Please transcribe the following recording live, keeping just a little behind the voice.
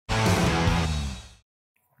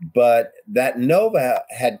But that Nova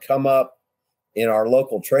had come up in our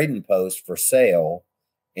local trading post for sale,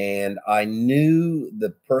 and I knew the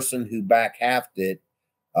person who back halved it.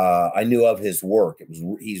 I knew of his work.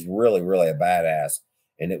 He's really, really a badass,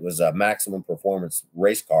 and it was a Maximum Performance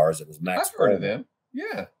race cars. It was Max. I've heard of them.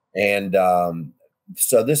 Yeah. And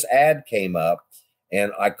so this ad came up,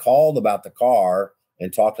 and I called about the car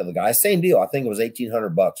and talked to the guy. Same deal. I think it was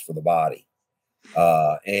 $1,800 for the body,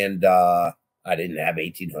 and I didn't have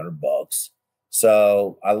 $1,800,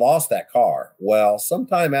 so I lost that car. Well,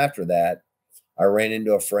 sometime after that, I ran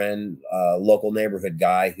into a friend, local neighborhood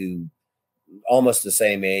guy who almost the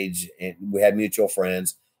same age, and we had mutual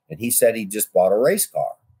friends. And he said he just bought a race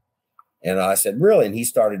car, and I said, "Really?" And he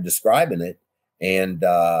started describing it, and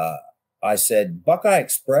I said, "Buckeye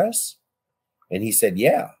Express," and he said,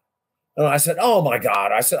 "Yeah." And I said, "Oh my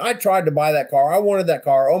God!" I said, "I tried to buy that car. I wanted that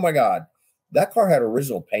car. Oh my God!" That car had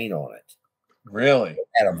original paint on it. Really? It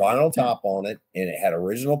had a vinyl top on it, and it had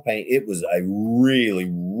original paint. It was a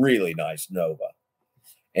really, really nice Nova.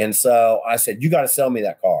 And so I said, "You got to sell me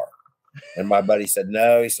that car." And my buddy said,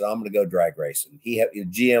 "No." He said, "I'm going to go drag racing." He had a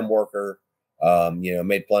GM worker,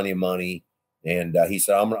 made plenty of money. And he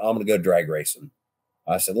said, I'm going to go drag racing.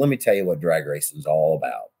 I said, "Let me tell you what drag racing is all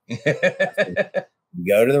about." Said, you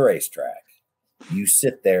go to the racetrack. You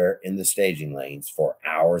sit there in the staging lanes for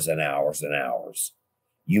hours and hours and hours.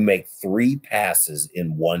 You make 3 passes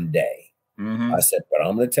in one day. Mm-hmm. I said, "But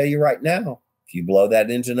I'm going to tell you right now, if you blow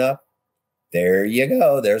that engine up, there you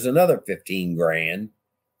go. There's another 15 grand.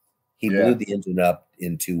 He blew the engine up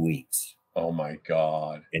in 2 weeks. Oh my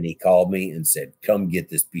God. And he called me and said, "Come get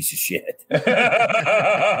this piece of shit." So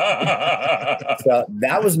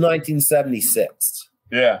that was 1976.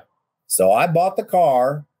 Yeah. So I bought the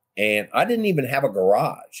car, and I didn't even have a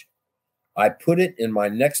garage. I put it in my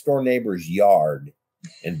next door neighbor's yard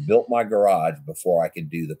and built my garage before I could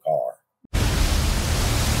do the car.